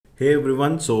Hey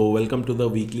everyone, so welcome to the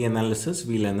weekly analysis.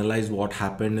 We'll analyze what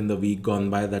happened in the week gone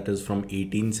by, that is from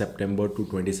 18 September to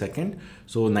 22nd.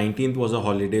 So 19th was a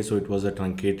holiday, so it was a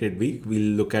truncated week.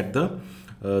 We'll look at the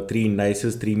three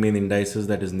main indices,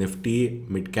 that is Nifty,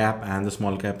 mid cap and the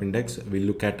small cap index. We'll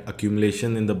look at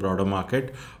accumulation in the broader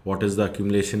market. What is the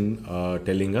accumulation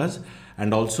telling us?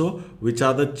 And also which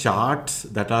are the charts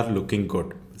that are looking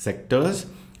good, sectors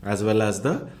as well as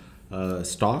the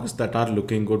stocks that are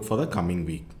looking good for the coming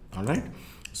week. All right,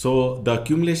 so the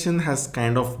accumulation has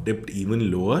kind of dipped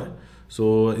even lower.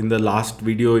 So in the last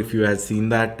video, if you had seen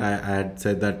that, I had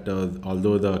said that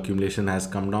although the accumulation has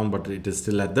come down, but it is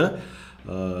still at the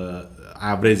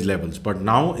average levels. But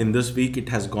now in this week it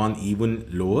has gone even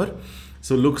lower.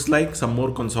 So looks like some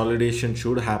more consolidation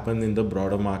should happen in the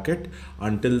broader market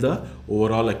until the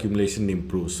overall accumulation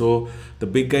improves. So the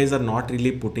big guys are not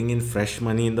really putting in fresh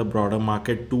money in the broader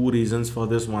market. Two reasons for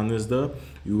this. One is the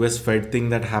US Fed thing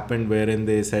that happened, wherein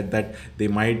they said that they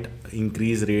might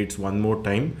increase rates one more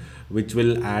time, which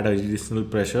will add additional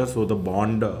pressure. So the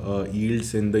bond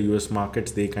yields in the US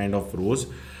markets, they kind of rose,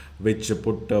 which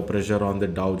put pressure on the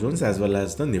Dow Jones as well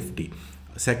as the Nifty.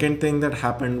 Second thing that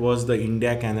happened was the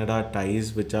India-Canada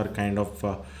ties, which are kind of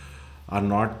are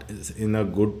not in a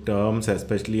good terms,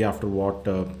 especially after what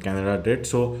Canada did.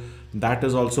 So that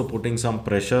is also putting some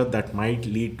pressure that might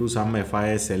lead to some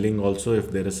FII selling also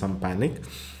if there is some panic.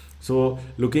 So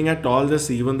looking at all this,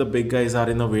 even the big guys are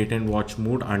in a wait and watch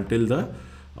mood until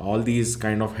all these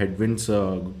kind of headwinds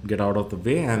get out of the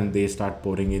way and they start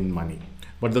pouring in money.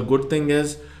 But the good thing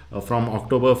is, from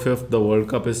October 5th, the World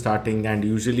Cup is starting, and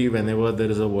usually whenever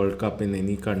there is a World Cup in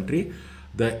any country,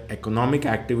 the economic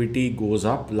activity goes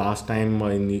up. Last time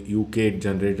in the UK, it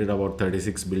generated about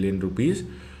 36 billion rupees.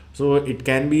 So it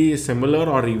can be similar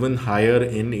or even higher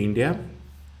in India.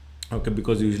 Okay,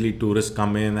 because usually tourists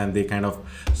come in and they kind of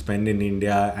spend in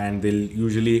India, and they'll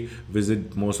usually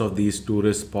visit most of these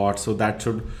tourist spots. So that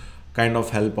should kind of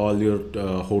help all your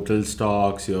hotel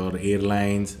stocks, your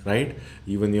airlines, right?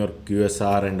 Even your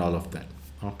QSR and all of that.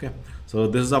 Okay, so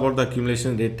this is about the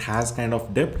accumulation. It has kind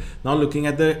of dipped. Now looking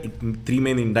at the three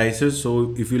main indices,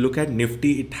 so if you look at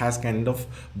Nifty, it has kind of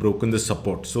broken the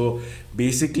support. So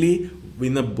basically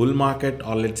in a bull market,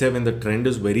 or let's say when the trend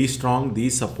is very strong,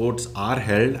 these supports are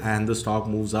held and the stock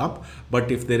moves up. But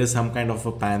if there is some kind of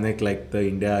a panic like the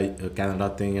India Canada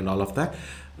thing and all of that,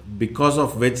 because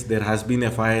of which there has been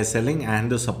FII selling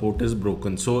and the support is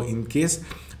broken. So in case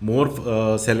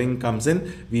more selling comes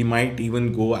in, we might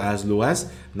even go as low as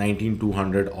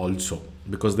 19,200 also,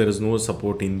 because there is no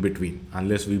support in between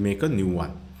unless we make a new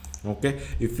one. Okay,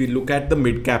 if we look at the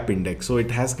mid cap index, so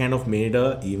it has kind of made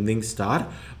a evening star,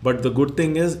 but the good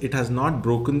thing is it has not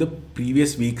broken the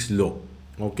previous week's low.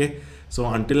 Okay, so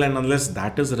until and unless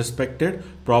that is respected,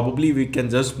 probably we can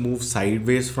just move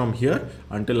sideways from here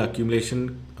until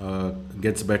accumulation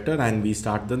gets better and we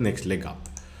start the next leg up.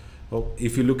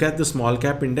 If you look at the small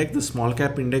cap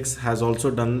index has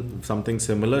also done something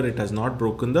similar. It has not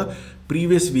broken the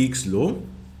previous week's low.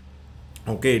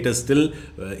 Okay, it is still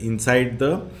inside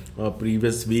the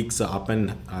previous week's up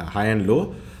and high and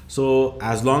low. So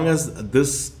as long as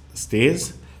this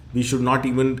stays, we should not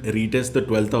even retest the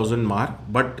 12,000 mark.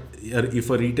 But if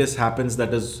a retest happens,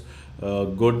 that is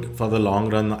good for the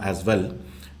long run as well.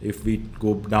 If we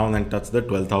go down and touch the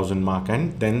 12,000 mark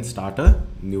and then start a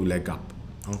new leg up.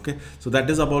 Okay, so that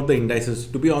is about the indices.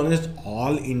 To be honest,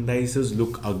 all indices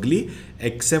look ugly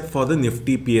except for the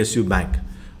Nifty PSU Bank.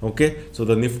 Okay, so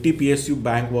the Nifty PSU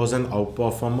Bank was an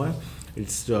outperformer. It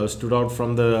stood out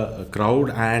from the crowd,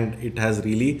 and it has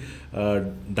really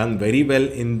done very well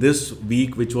in this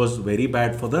week, which was very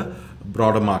bad for the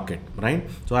broader market, right?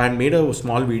 So I had made a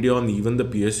small video on even the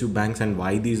PSU banks and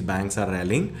why these banks are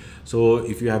rallying. So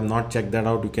if you have not checked that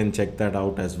out, you can check that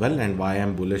out as well, and why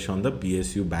I'm bullish on the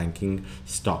PSU banking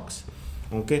stocks.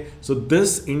 Okay, so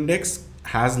this index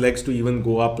has legs to even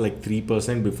go up like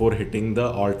 3% before hitting the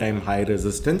all-time high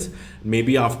resistance.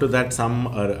 Maybe after that some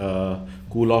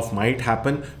cool off might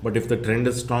happen, but if the trend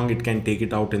is strong, it can take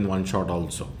it out in one shot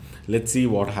also. Let's see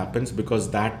what happens, because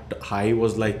that high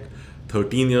was like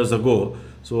 13 years ago,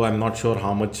 so I'm not sure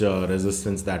how much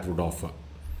resistance that would offer.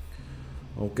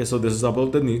 Okay, so this is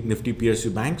about the Nifty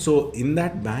PSU Bank. So in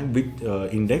that bank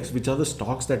index, which are the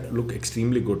stocks that look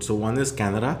extremely good? So one is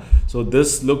Canada. So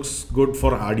this looks good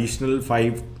for additional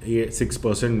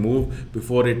 5-6% move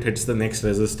before it hits the next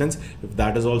resistance. If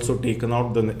that is also taken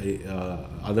out, the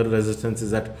other resistance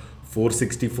is at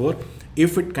 464.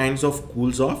 If it kinds of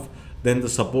cools off, then the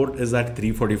support is at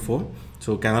 344.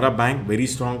 So Canara Bank, very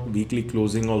strong weekly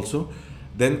closing also.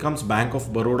 Then comes Bank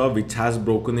of Baroda, which has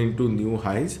broken into new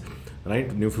highs.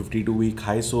 right? New 52-week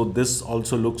high. So this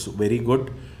also looks very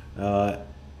good.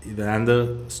 And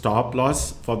the stop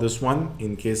loss for this one,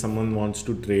 in case someone wants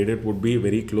to trade it, would be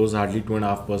very close, hardly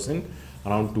 2.5%,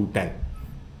 around 210.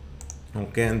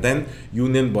 Okay, and then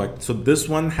Union Bank. So this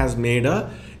one has made a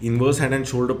inverse head and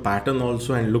shoulder pattern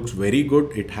also and looks very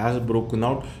good. It has broken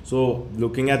out. So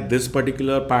looking at this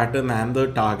particular pattern and the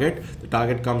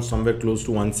target comes somewhere close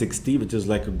to 160, which is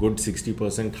like a good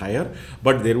 60% higher.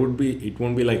 But it won't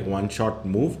be like one shot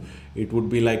move. It would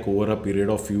be like over a period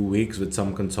of few weeks with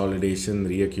some consolidation,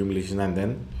 reaccumulation, and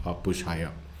then a push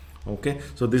higher. Okay,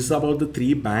 so this is about the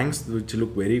three banks which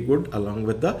look very good along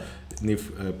with the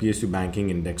PSU banking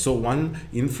index. So one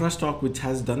infra stock which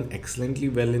has done excellently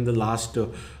well in the last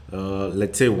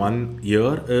let's say 1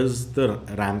 year is the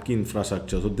Ramki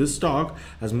Infrastructure. So this stock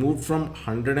has moved from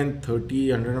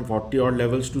 140 odd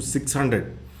levels to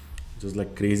 600, which is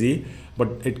like crazy, but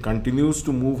it continues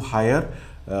to move higher,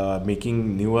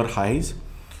 making newer highs.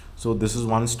 So this is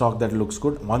one stock that looks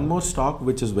good. One more stock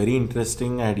which is very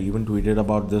interesting, I had even tweeted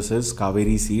about this, is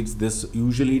Kaveri Seeds. This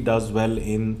usually does well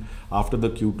in after the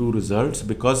Q2 results,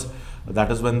 because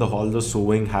that is when all the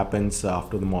sowing happens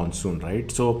after the monsoon,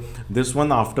 right? So this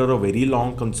one, after a very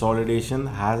long consolidation,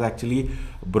 has actually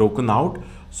broken out.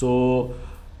 So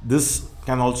this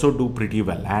can also do pretty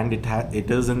well, and it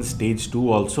is in stage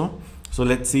 2 also. So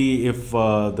let's see if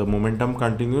the momentum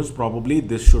continues. Probably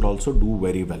this should also do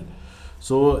very well.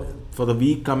 So for the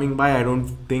week coming by, I don't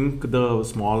think the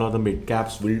small or the mid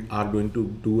caps are going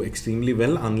to do extremely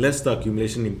well unless the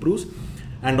accumulation improves.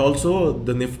 And also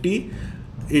the Nifty,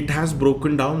 it has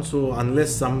broken down. So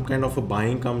unless some kind of a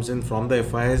buying comes in from the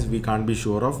FIs, we can't be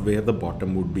sure of where the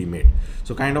bottom would be made.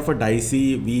 So kind of a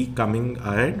dicey week coming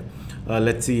ahead.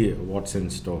 Let's see what's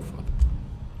in store for them.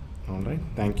 All right.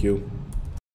 Thank you.